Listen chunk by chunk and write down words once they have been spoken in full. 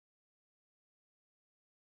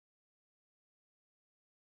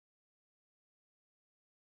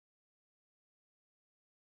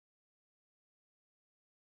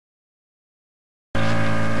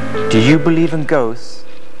Do you believe in ghosts?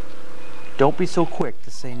 Don't be so quick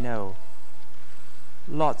to say no.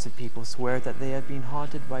 Lots of people swear that they have been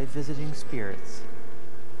haunted by visiting spirits.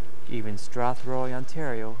 Even Strathroy,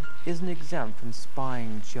 Ontario, isn't exempt from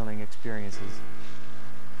spine-chilling experiences.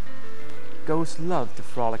 Ghosts love to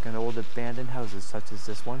frolic in old abandoned houses such as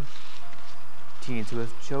this one. Teens who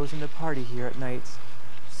have chosen to party here at nights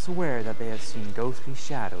swear that they have seen ghostly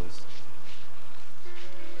shadows.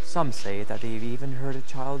 Some say that they've even heard a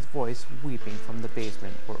child's voice weeping from the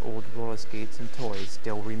basement where old roller skates and toys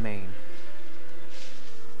still remain.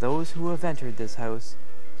 Those who have entered this house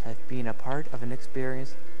have been a part of an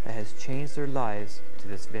experience that has changed their lives to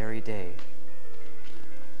this very day.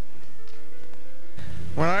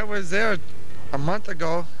 When I was there a month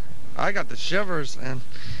ago, I got the shivers, and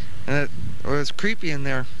it was creepy in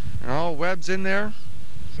there. And all webs in there.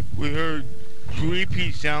 We heard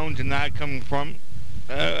creepy sounds and that coming from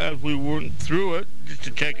as we went through it just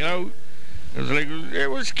to check it out. It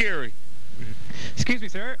was scary. Excuse me,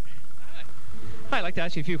 sir. Hi, I'd like to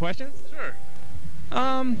ask you a few questions. Sure.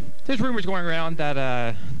 There's rumors going around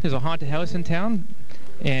that there's a haunted house in town,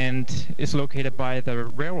 and it's located by the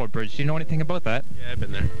railroad bridge. Do you know anything about that? Yeah, I've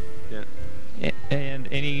been there. Yeah. And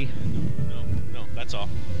any... No, that's all.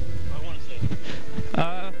 I want to say.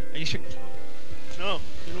 Are you sure? No,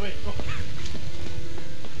 get away. Oh.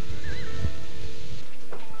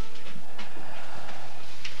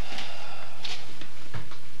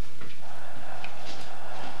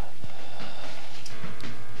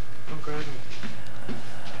 Don't grab me.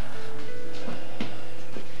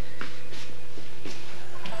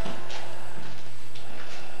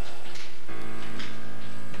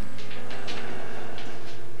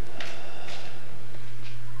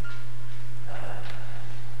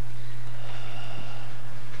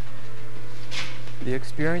 The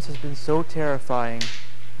experience has been so terrifying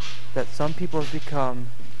that some people have become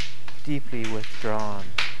deeply withdrawn.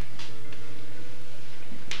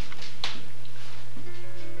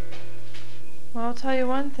 Well, I'll tell you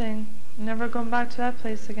one thing. I'm never going back to that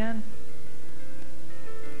place again.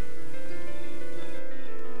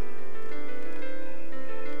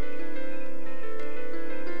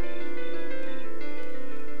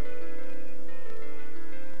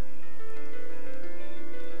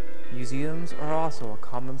 Museums are also a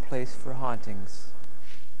common place for hauntings.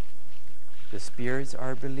 The spirits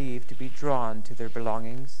are believed to be drawn to their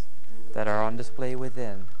belongings that are on display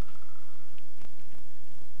within.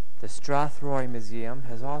 The Strathroy Museum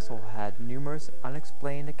has also had numerous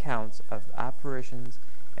unexplained accounts of apparitions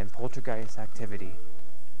and poltergeist activity.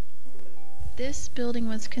 This building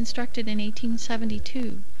was constructed in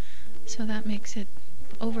 1872, so that makes it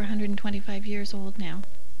over 125 years old now.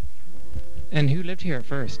 And who lived here at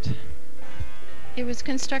first? It was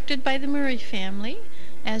constructed by the Murray family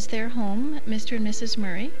as their home, Mr. and Mrs.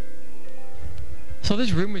 Murray. So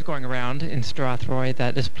there's rumors going around in Strathroy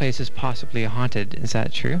that this place is possibly haunted. Is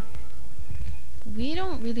that true? We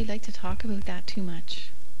don't really like to talk about that too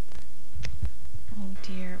much. Oh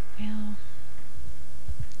dear, well...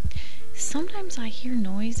 Sometimes I hear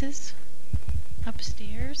noises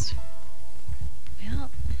upstairs.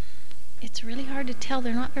 Well, it's really hard to tell.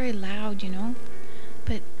 They're not very loud, you know.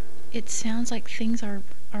 But it sounds like things are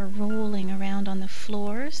rolling around on the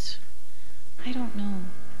floors. I don't know.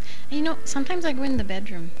 And you know, sometimes I go in the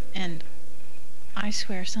bedroom and I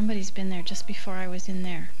swear somebody's been there just before I was in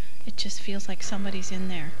there. It just feels like somebody's in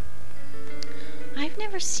there. I've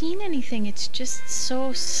never seen anything. It's just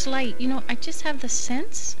so slight. You know, I just have the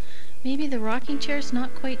sense maybe the rocking chair's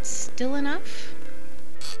not quite still enough.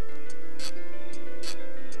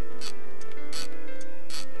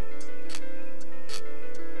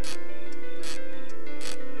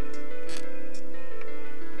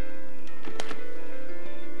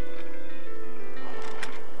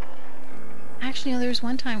 Actually, there was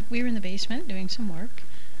one time we were in the basement doing some work,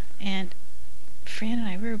 and Fran and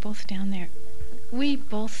I, we were both down there. We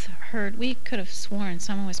both heard, we could have sworn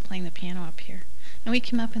someone was playing the piano up here. And we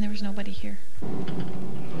came up and there was nobody here.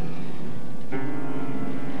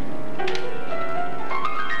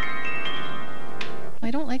 I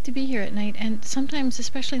don't like to be here at night, and sometimes,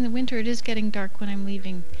 especially in the winter, it is getting dark when I'm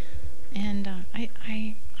leaving. And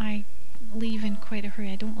I leave in quite a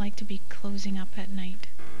hurry. I don't like to be closing up at night.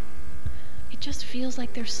 It just feels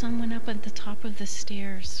like there's someone up at the top of the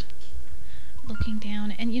stairs looking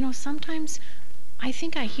down. And you know, sometimes I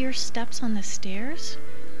think I hear steps on the stairs,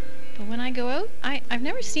 but when I go out, I've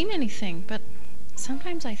never seen anything, but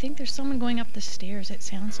sometimes I think there's someone going up the stairs. It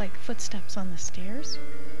sounds like footsteps on the stairs.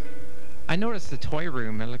 I noticed the toy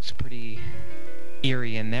room. It looks pretty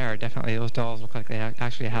eerie in there. Definitely those dolls look like they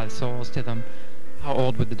actually had souls to them. How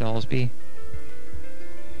old would the dolls be?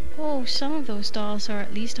 Oh, some of those dolls are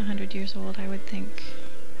at least 100 years old, I would think.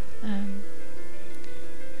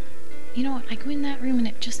 You know, I go in that room and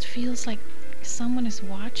it just feels like someone is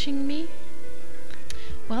watching me.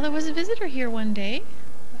 Well, there was a visitor here one day,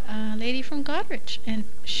 a lady from Godrich, and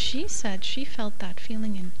she said she felt that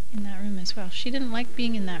feeling in that room as well. She didn't like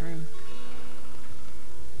being in that room.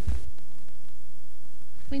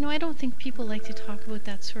 Well, you know, I don't think people like to talk about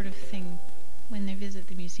that sort of thing when they visit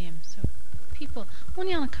the museum. So people,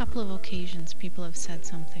 only on a couple of occasions, people have said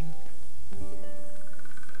something.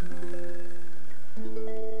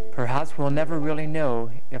 Perhaps we'll never really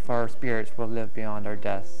know if our spirits will live beyond our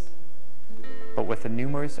deaths. But with the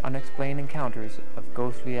numerous unexplained encounters of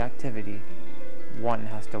ghostly activity, one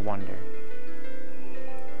has to wonder.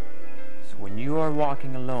 So when you are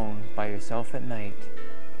walking alone by yourself at night,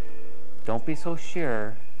 don't be so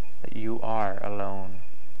sure that you are alone.